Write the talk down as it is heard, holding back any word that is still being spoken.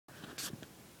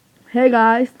Hey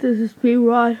guys, this is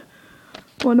P-Rod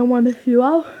 101 if you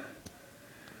out.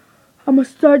 I'm gonna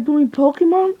start doing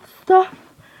Pokemon stuff,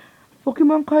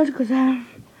 Pokemon cards, because I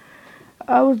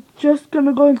was just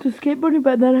gonna go into skateboarding,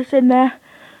 but then I said nah,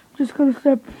 I'm just gonna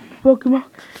start Pokemon.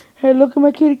 Hey, look at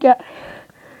my kitty cat.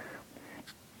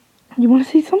 You wanna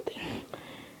see something?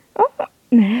 Oh,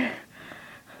 nah.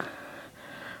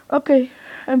 Okay,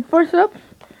 and first up,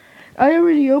 I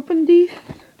already opened these,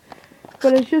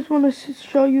 but I just wanna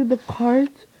show you the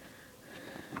cards.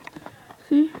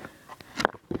 See?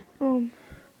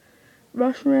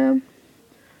 Reshiram,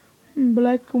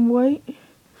 black and white.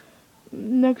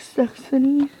 Next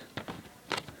section.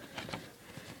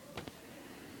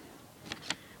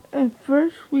 And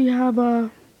first we have a.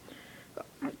 Oh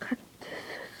my god, this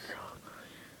is so.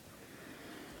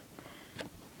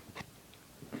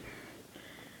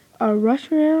 A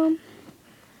Reshiram,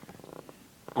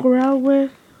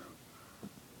 Growlithe,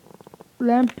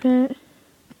 Lampent,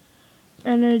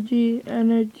 Energy,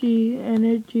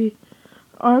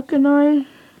 Arcanine,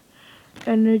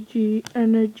 Energy,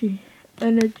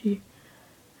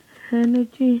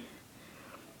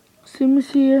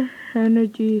 Simisear,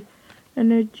 Energy,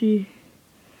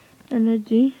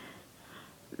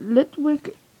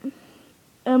 Litwick,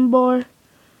 Ember,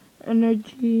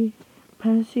 Energy,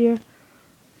 Pansear,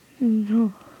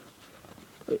 no,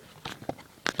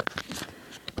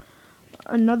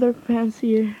 another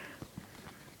Pansear,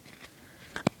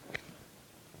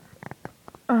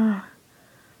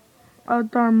 a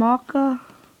Darmaka,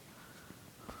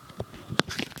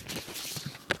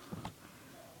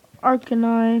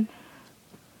 Arcanine,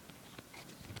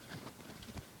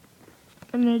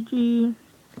 Energy,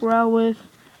 Growlithe,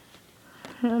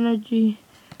 Energy,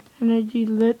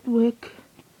 Litwick,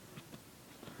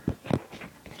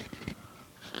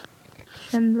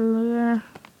 Chandelier,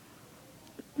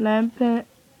 Lampent,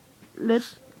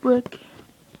 Litwick,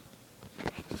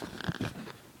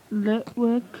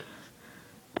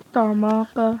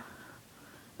 Darmaka,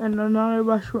 and another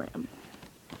Reshiram.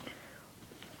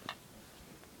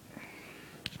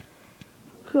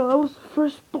 So that was the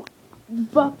first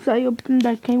box I opened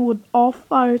that came with all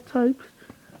fire types.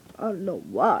 I don't know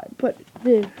why, but it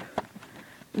did.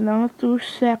 Now through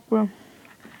Zekrom.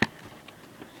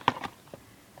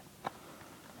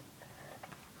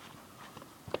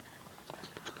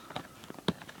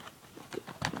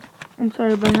 I'm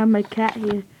sorry, but I have my cat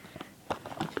here.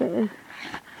 Okay.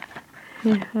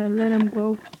 Yeah, I let him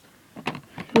go.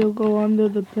 He'll go under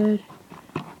the bed.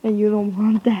 And you don't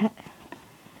want that.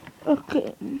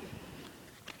 Okay.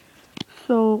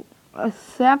 So, a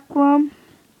Zekrom.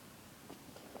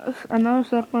 Another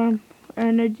Zekrom.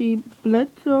 Energy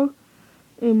Blitzer.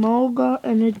 Emolga.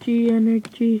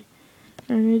 Energy.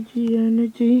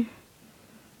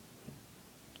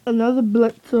 Another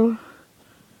Blitzer.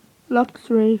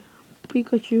 Luxray.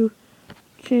 Pikachu.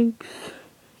 Jinx.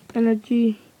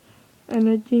 Energy.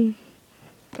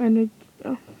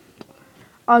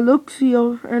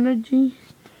 Aluxio Energy,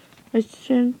 a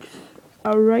Shinx,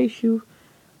 a Raichu,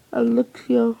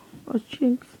 Aluxio, a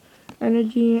Shinx,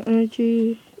 Energy, a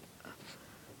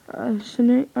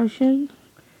Shinx,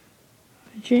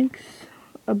 Jinx,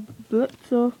 a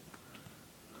Blitzer,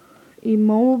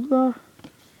 Emolga,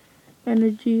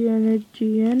 Energy,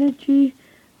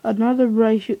 another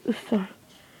Raichu,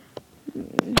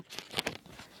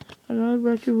 another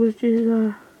Raichu which is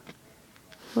a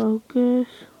Focus.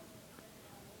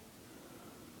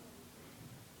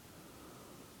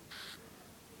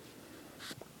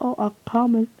 Oh, a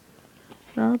common.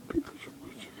 Now Pikachu,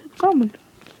 which is a common.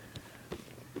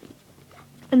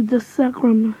 And the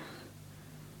Zekrom.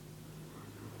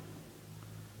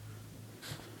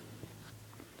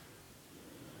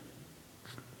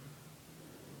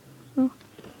 So,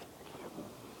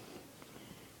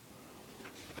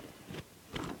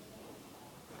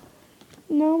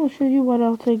 now I'm gonna show you what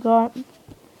else I got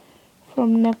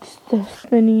from next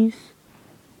Spinnies.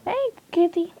 Hey,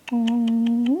 kitty.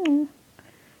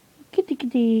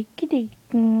 Kitty.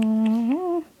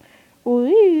 Oh,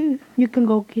 you can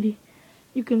go, kitty.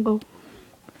 You can go.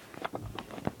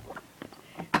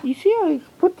 You see how he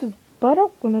puts his butt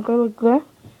up when I go like that?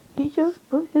 He just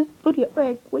put his booty up.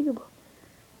 Like, where you go?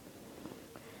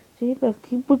 See, look,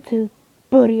 he puts his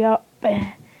booty up.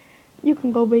 You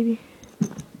can go, baby.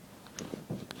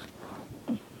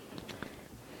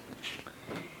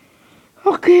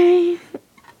 Okay.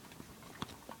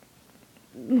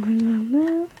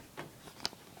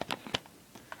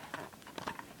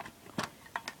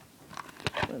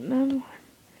 Another one.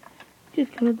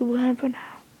 Just gonna do one for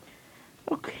now.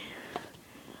 Okay.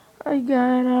 I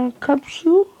got a cup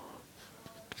shoe,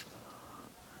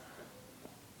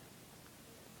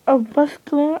 of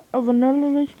Basculin, of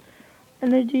vanilla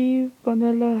energy,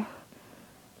 vanilla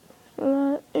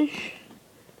ish,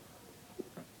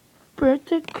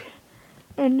 Bertic,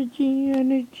 energy,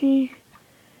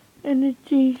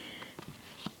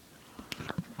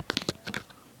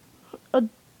 a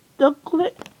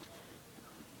ducklet,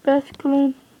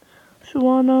 Basculin,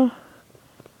 Swana,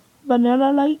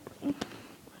 vanilla light,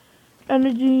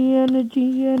 energy,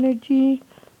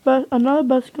 but another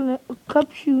Basculin, a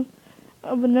cup shoe,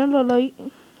 a vanilla light,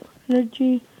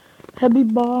 energy, heavy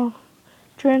ball,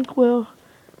 tranquil,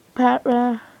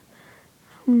 patra,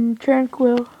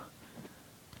 tranquil,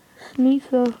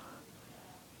 sneasel,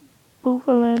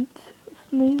 buffalent,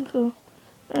 sneasel,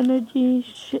 energy,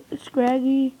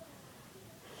 scraggy,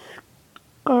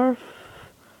 scarf,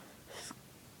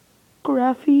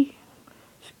 scrafty,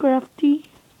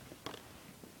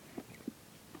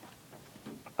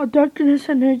 a darkness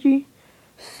energy,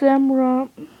 samra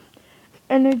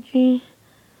energy,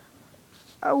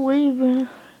 a wave,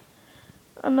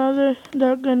 another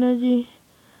dark energy,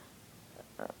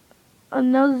 a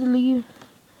nuzzly,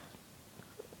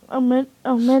 a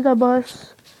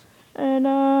metabus, and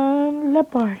a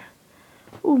leopard.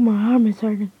 Ooh, my arm is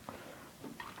hurting.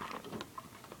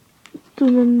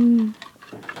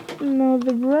 Now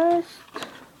the rest.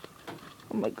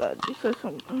 Oh my god, this is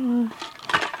some.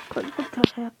 What the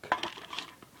heck?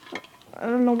 I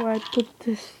don't know why I put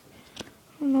this.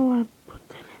 I don't know why I put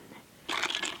that in there.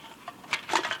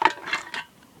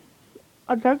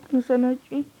 A darkness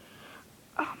energy.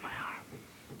 Oh, my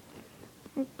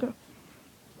arm. Okay.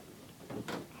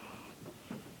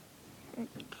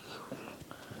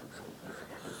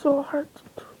 So hard to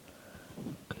do.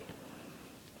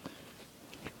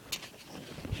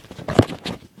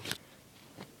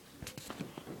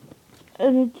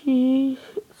 Energy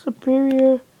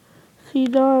superior. C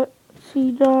dot.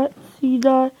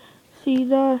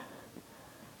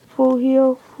 Full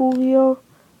heal.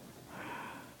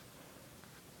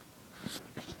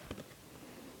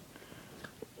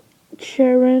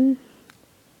 Sharon.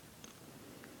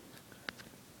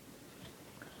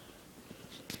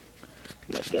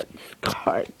 Look at these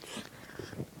cards.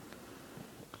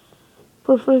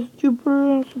 Professor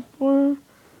Jupiter, support,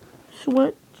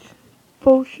 switch,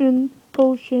 potion,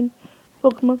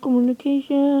 Pokemon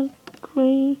communication,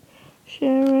 Crane,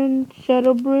 Sharon,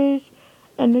 Shadow Bridge,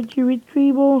 energy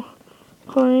retrieval,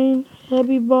 Crane,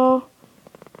 heavy ball,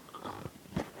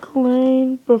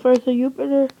 Crane, Professor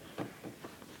Jupiter,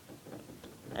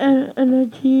 and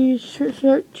energy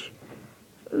search,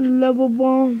 level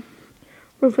ball,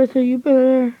 Professor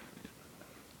Jupiter,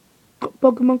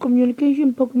 Pokemon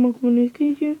communication,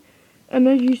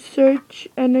 energy search,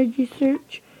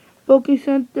 Poke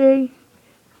Center,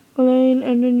 Lane,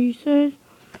 energy search,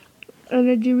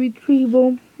 energy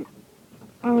retrieval,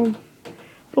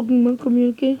 Pokemon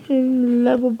communication,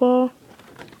 level ball.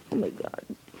 Oh my god,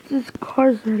 these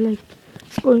cards are like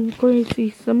going crazy.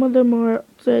 Some of them are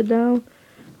upside down.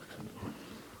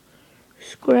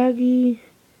 Scraggy,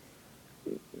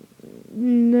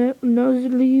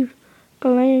 Nosleaf,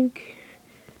 Clank,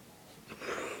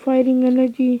 Fighting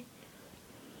Energy,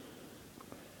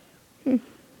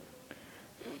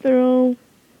 Throw,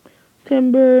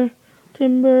 Timber,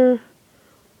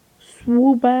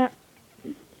 Swoobat,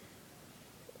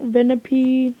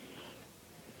 Venipede,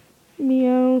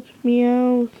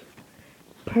 Meows,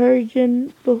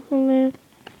 Persian, Buffalo,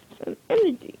 and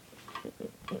Energy.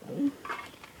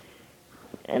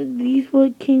 And these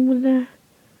what came with that.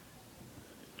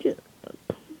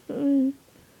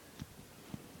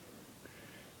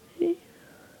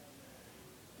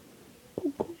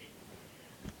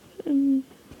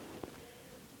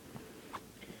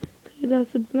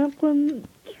 That's the black one,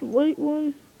 the white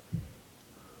one.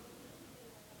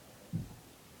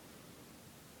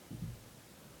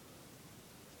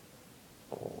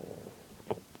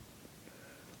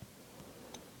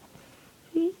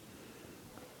 See?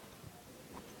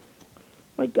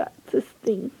 My god, this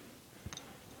thing.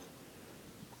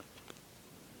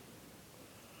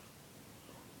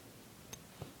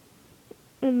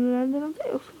 And then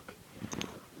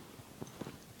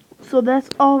so that's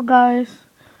all, guys.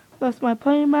 That's my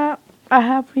play map I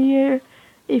have here.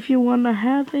 If you want to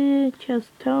have it, just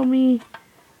tell me.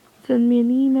 Send me an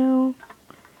email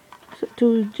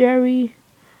to Jerry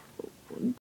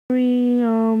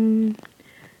Ulive1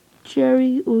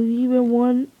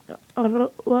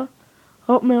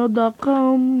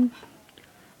 hotmail.com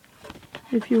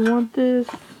if you want this,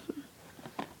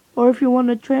 or if you want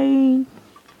to trade,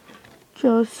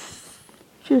 just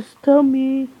tell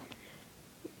me.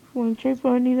 If you want to trade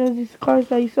for any of these cards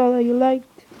that you saw that you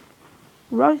liked,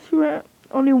 Reshiram.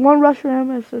 Only one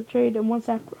Reshiram is a trade and one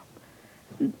Zekrom.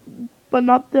 But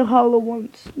not the hollow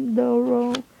ones.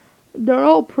 They're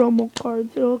all promo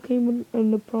cards. They all came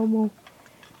in the promo.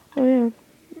 Oh yeah.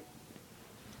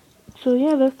 So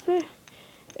yeah, that's it.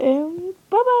 And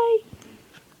bye bye.